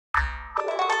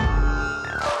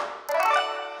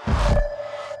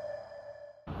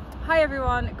Hi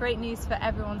everyone, great news for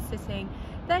everyone sitting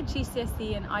their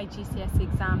GCSE and IGCSE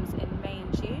exams in May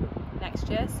and June next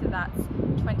year, so that's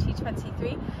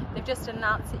 2023. They've just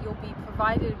announced that you'll be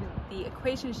provided with the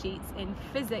equation sheets in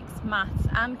physics, maths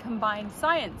and combined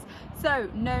science. So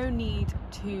no need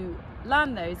to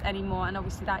learn those anymore, and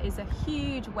obviously that is a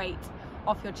huge weight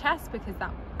off your chest because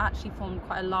that actually formed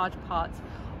quite a large part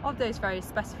of those various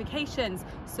specifications.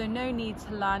 So no need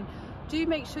to learn. Do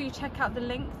make sure you check out the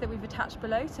link that we've attached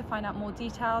below to find out more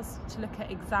details, to look at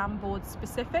exam board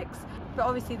specifics. But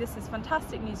obviously this is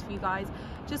fantastic news for you guys.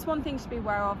 Just one thing to be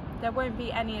aware of, there won't be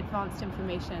any advanced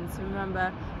information. So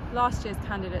remember, last year's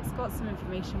candidates got some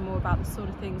information more about the sort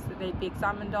of things that they'd be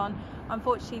examined on.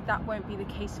 Unfortunately, that won't be the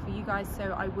case for you guys,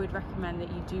 so I would recommend that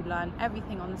you do learn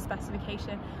everything on the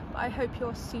specification. But I hope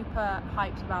you're super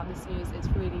hyped about this news. It's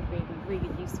really, really,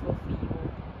 really useful for you all.